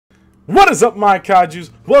What is up, my kaijus?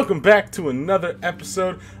 Welcome back to another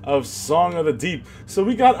episode of Song of the Deep. So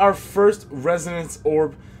we got our first Resonance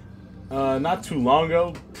Orb not too long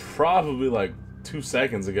ago, probably like 2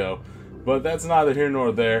 seconds ago, but that's neither here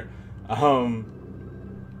nor there. I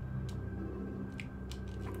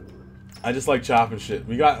just like chopping shit.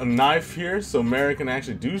 We got a knife here, so Mary can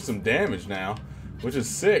actually do some damage now, which is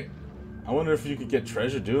sick. I wonder if you could get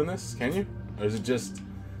treasure doing this. Can you? Or is it just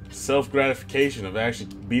self-gratification of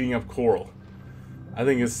actually beating up Coral? I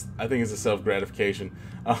think it's a self-gratification.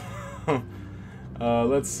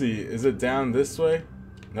 Let's see. Is it down this way?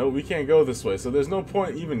 No, we can't go this way. So there's no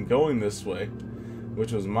point even going this way,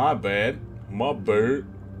 which was my bad. My bird.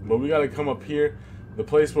 But we gotta come up here, the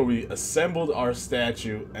place where we assembled our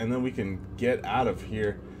statue, and then we can get out of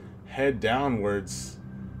here, head downwards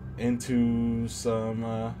into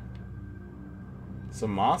some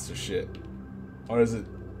monster shit. Or is it?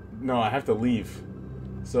 No, I have to leave.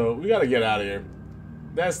 So we gotta get out of here.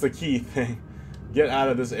 That's the key thing. Get out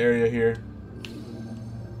of this area here,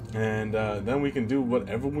 and then we can do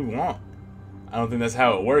whatever we want. I don't think that's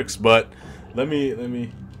how it works, but let me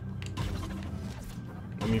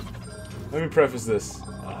preface this.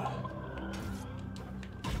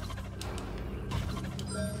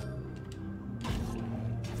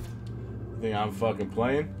 You think I'm fucking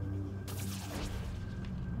playing?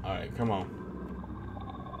 All right, come on.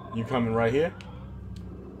 You coming right here?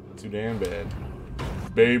 Too damn bad.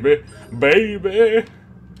 Baby, baby.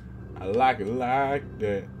 I like it like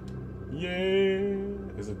that.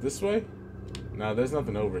 Yeah. Is it this way? No, there's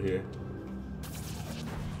nothing over here.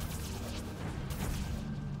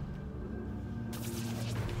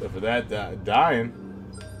 Except for that dying.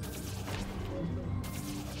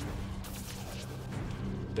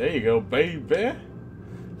 There you go, baby.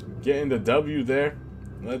 Getting the W there.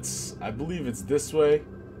 I believe it's this way.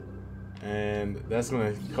 And that's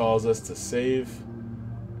going to cause us to save.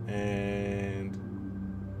 And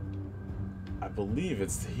I believe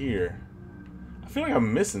it's here. I feel like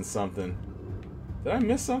I'm missing something. Did I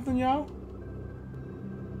miss something, y'all?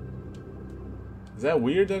 Is that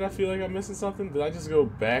weird that I feel like I'm missing something? Did I just go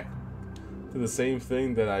back to the same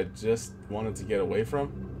thing that I just wanted to get away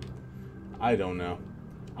from? I don't know.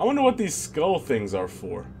 I wonder what these skull things are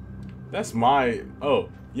for. That's my... Oh,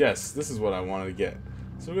 yes, this is what I wanted to get.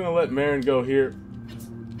 So we're going to let Marin go here,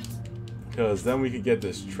 because then we could get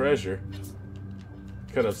this treasure.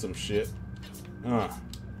 Cut up some shit. Alright,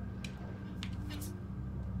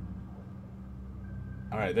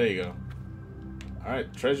 there you go.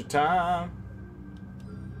 Alright, treasure time.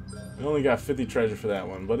 We only got 50 treasure for that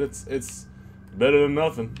one, but it's better than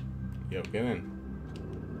nothing. Yo, get in.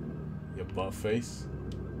 Your butt face.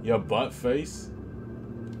 Your butt face.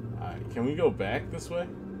 Alright, can we go back this way?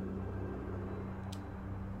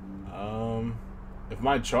 If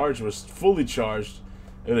my charge was fully charged,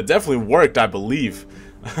 it would have definitely worked, I believe.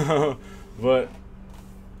 But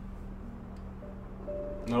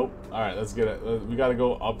nope. Alright, let's get it. We gotta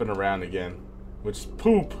go up and around again, which is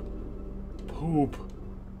poop.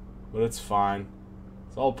 But it's fine.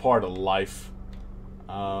 It's all part of life.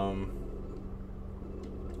 I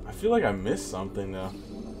feel like I missed something though.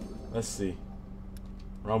 Let's see.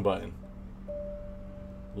 Wrong button.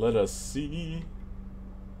 Let us see.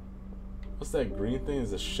 What's that green thing?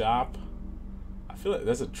 Is a shop? I feel like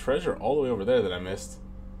there's a treasure all the way over there that I missed.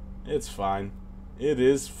 It's fine. It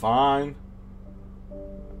is fine.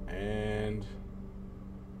 And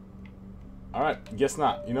alright, guess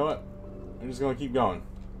not. You know what? I'm just gonna keep going.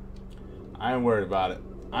 I ain't worried about it.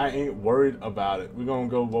 I ain't worried about it. We're gonna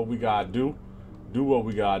go what we gotta do. Do what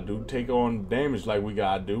we gotta do. Take on damage like we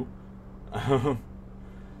gotta do.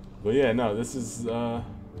 But yeah, no, this is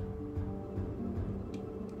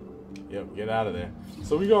yep, get out of there.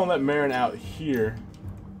 So we're gonna let Marin out here,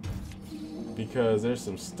 because there's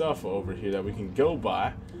some stuff over here that we can go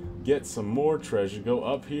by, get some more treasure. Go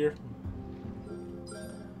up here.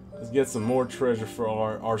 Let's get some more treasure for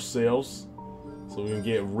ourselves, so we can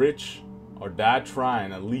get rich or die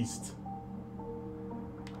trying at least.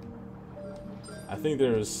 I think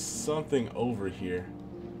there is something over here.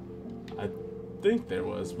 I think there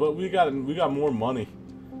was, but we got more money,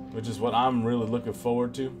 which is what I'm really looking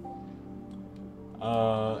forward to.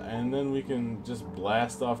 And then we can just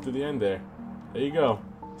blast off to the end there. There you go.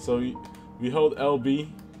 So we hold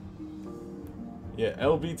LB. Yeah,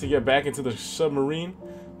 LB to get back into the submarine,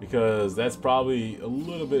 because that's probably a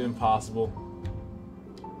little bit impossible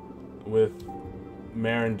with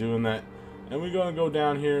Marin doing that. And we're gonna go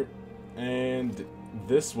down here and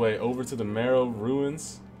this way over to the Marrow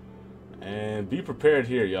Ruins. And be prepared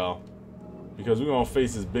here, y'all, because we're gonna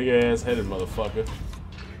face this big ass headed motherfucker.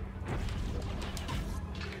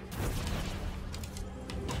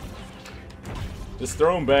 Just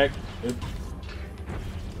throw him back.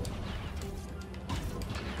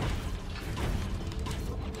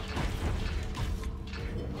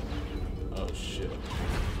 Oh, shit.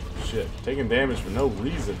 Shit. Taking damage for no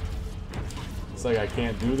reason. It's like I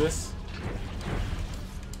can't do this.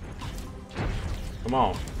 Come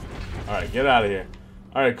on. Alright, get out of here.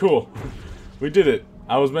 Alright, cool. We did it.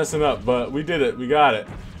 I was messing up, but we did it. We got it.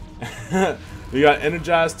 We got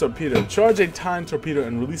energized torpedo. Charge a time torpedo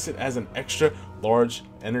and release it as an extra large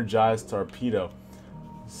energized torpedo.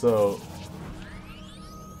 So,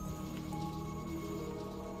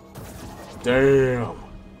 damn,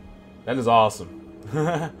 that is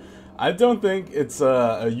awesome. I don't think it's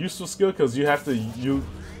a useful skill because you have to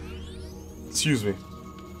excuse me.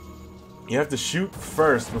 You have to shoot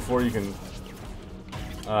first before you can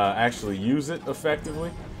actually use it effectively.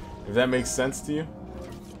 If that makes sense to you.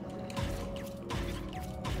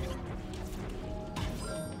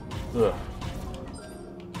 Ugh.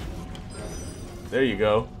 There you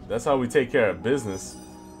go. That's how we take care of business.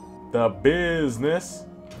 The business.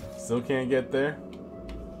 Still can't get there.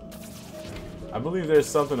 I believe there's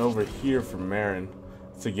something over here for Marin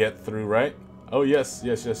to get through, right? Oh, yes,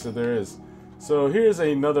 so there is. So here's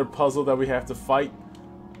another puzzle that we have to fight.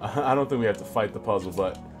 I don't think we have to fight the puzzle,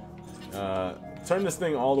 but turn this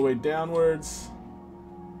thing all the way downwards.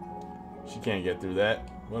 She can't get through that.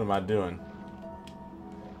 What am I doing?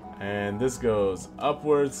 And this goes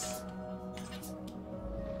upwards.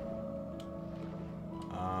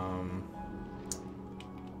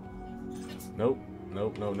 Nope.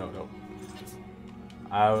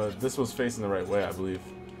 This was facing the right way, I believe.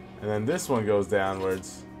 And then this one goes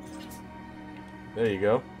downwards. There you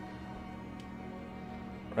go.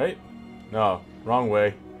 Right? No, wrong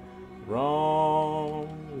way. Wrong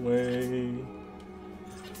way.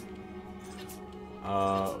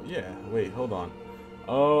 Yeah, wait, hold on.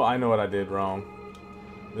 Oh, I know what I did wrong.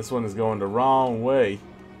 This one is going the wrong way.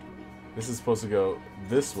 This is supposed to go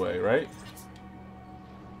this way, right?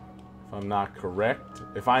 If I'm not correct.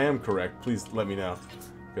 If I am correct, please let me know.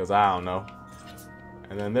 Because I don't know.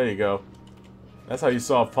 And then there you go. That's how you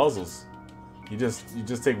solve puzzles. You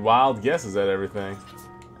just take wild guesses at everything.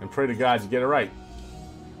 And pray to God you get it right.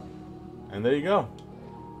 And there you go.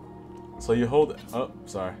 So you hold... Oh,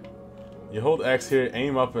 sorry. You hold X here,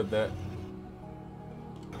 aim up at that.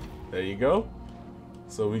 There you go.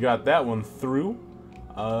 So we got that one through.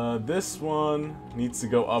 This one needs to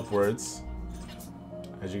go upwards.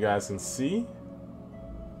 As you guys can see.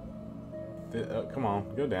 Come on,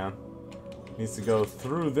 go down. Needs to go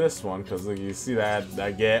through this one because you see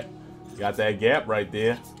that gap. You got that gap right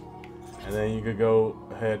there. And then you could go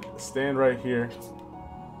ahead, stand right here,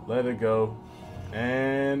 let it go,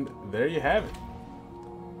 and there you have it.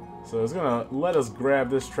 So it's gonna let us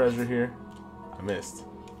grab this treasure here. I missed.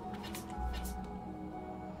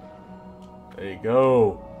 There you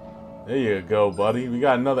go. There you go, buddy. We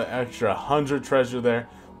got another extra 100 treasure there.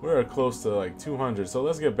 We're close to like 200. So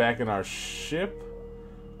let's get back in our ship,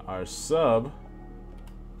 our sub,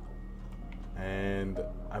 and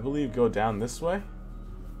I believe go down this way.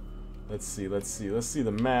 Let's see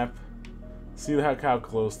the map. See how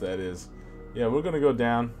close that is. Yeah, we're gonna go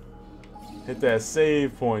down. Hit that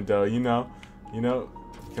save point though, you know.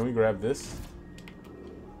 Can we grab this?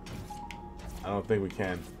 I don't think we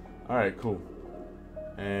can. Alright, cool.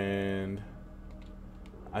 And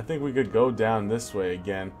I think we could go down this way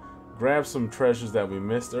again. Grab some treasures that we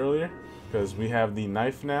missed earlier. Because we have the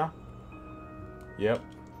knife now. Yep.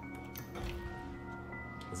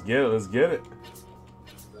 Let's get it.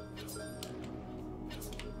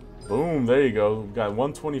 Boom, there you go. We got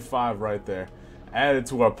 125 right there. Added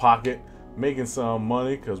to our pocket. Making some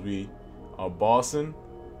money because we are bossing.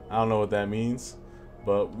 I don't know what that means.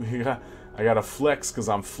 But I got to flex because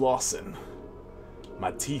I'm flossing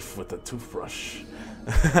my teeth with a toothbrush.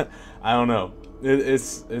 I don't know.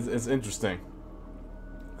 It's interesting.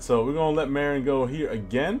 So we're going to let Marin go here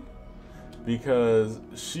again. Because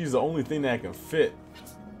she's the only thing that can fit.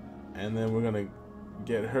 And then we're going to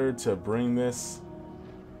get her to bring this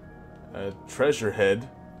treasure head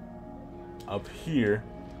up here.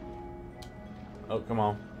 Oh, come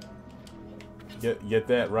on. Get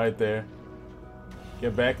that right there.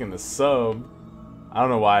 Get back in the sub. I don't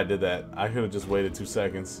know why I did that. I could have just waited 2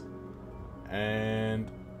 seconds. And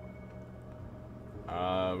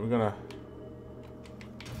we're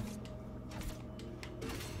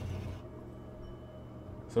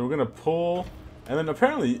gonna pull, and then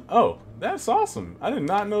apparently, oh, that's awesome. I did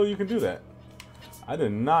not know you can do that. I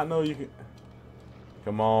did not know you could.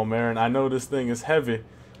 Come on, Marin. I know this thing is heavy,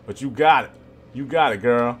 but you got it. You got it,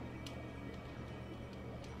 girl.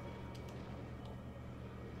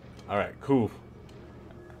 Alright, cool.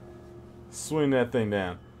 Swing that thing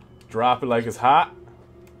down. Drop it like it's hot.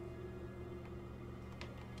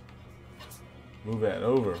 Move that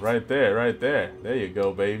over. Right there, right there. There you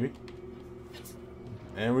go, baby.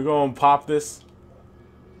 And we're going to pop this.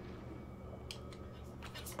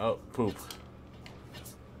 Oh, poop.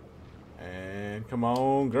 And come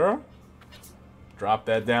on, girl. Drop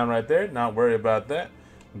that down right there. Not worry about that.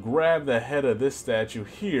 Grab the head of this statue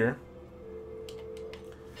here.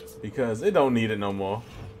 Because it don't need it no more.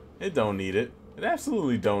 It don't need it. It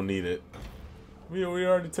absolutely don't need it. We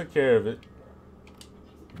already took care of it.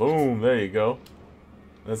 Boom, there you go.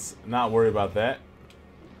 Let's not worry about that.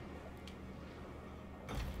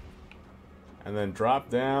 And then drop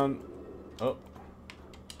down. Oh.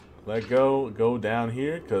 Let go. Go down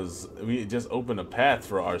here because we just opened a path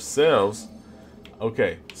for ourselves.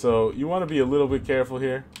 Okay, so you want to be a little bit careful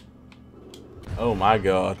here. Oh my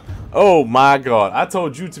god. Oh my god. I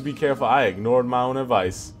told you to be careful. I ignored my own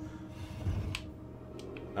advice.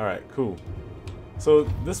 Alright, cool. So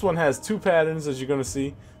this one has two patterns, as you're going to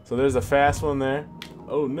see. So there's a fast one there.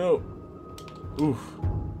 Oh no. Oof.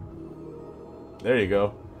 There you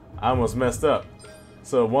go. I almost messed up.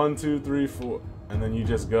 So 1, 2, 3, 4. And then you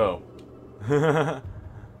just go.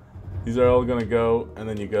 These are all going to go. And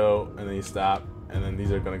then you go. And then you stop. And then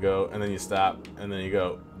these are going to go. And then you stop. And then you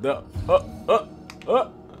go.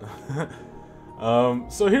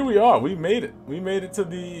 So here we are. We made it. We made it to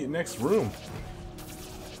the next room.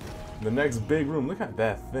 The next big room. Look at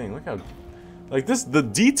that thing. Look how... Like this, the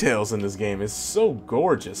details in this game is so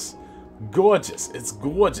gorgeous. Gorgeous. It's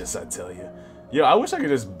gorgeous, I tell you. Yo, I wish I could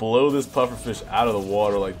just blow this pufferfish out of the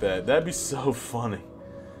water like that. That'd be so funny.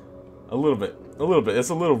 A little bit. A little bit. It's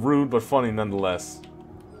a little rude, but funny nonetheless.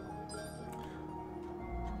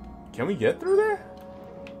 Can we get through there?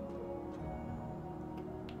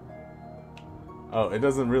 Oh, it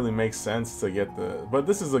doesn't really make sense to get the... But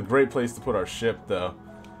this is a great place to put our ship, though.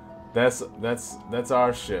 That's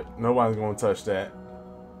our ship. Nobody's going to touch that.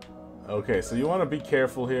 Okay, so you want to be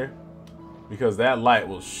careful here. Because that light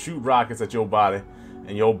will shoot rockets at your body.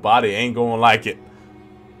 And your body ain't going to like it.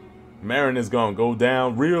 Marin is going to go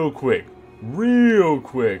down real quick. Real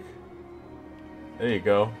quick. There you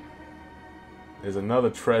go. There's another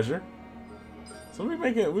treasure. So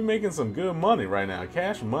we're making some good money right now.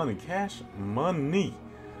 Cash money. Cash money.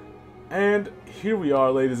 And here we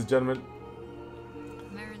are, ladies and gentlemen.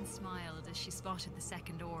 Marin smiled as she spotted the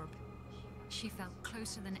second orb. She felt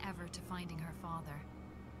closer than ever to finding her father.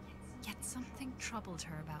 Yet something troubled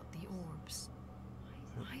her about the orbs.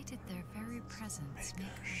 Why did their very presence make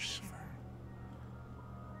her shiver?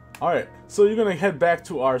 Alright, so you're going to head back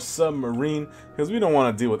to our submarine because we don't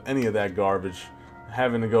want to deal with any of that garbage.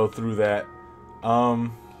 Having to go through that.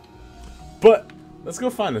 But let's go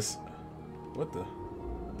find this. What the?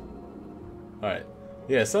 Alright.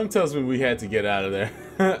 Yeah, something tells me we had to get out of there.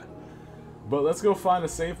 But let's go find a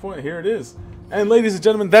save point. Here it is. And ladies and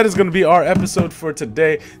gentlemen, that is going to be our episode for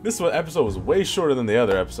today. This episode was way shorter than the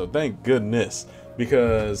other episode. Thank goodness.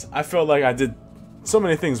 Because I felt like I did so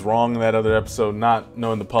many things wrong in that other episode, not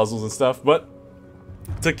knowing the puzzles and stuff. But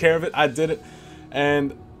took care of it. I did it.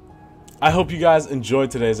 And I hope you guys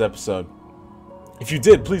enjoyed today's episode. If you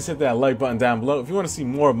did, please hit that like button down below. If you want to see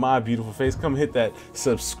more of my beautiful face, come hit that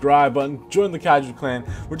subscribe button. Join the Kaiju Clan.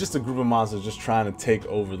 We're just a group of monsters just trying to take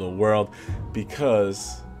over the world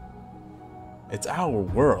because it's our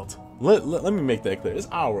world. Let me make that clear. It's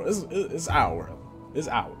our. It's our. It's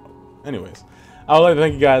our. Anyways, I would like to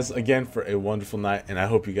thank you guys again for a wonderful night, and I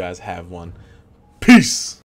hope you guys have one. Peace!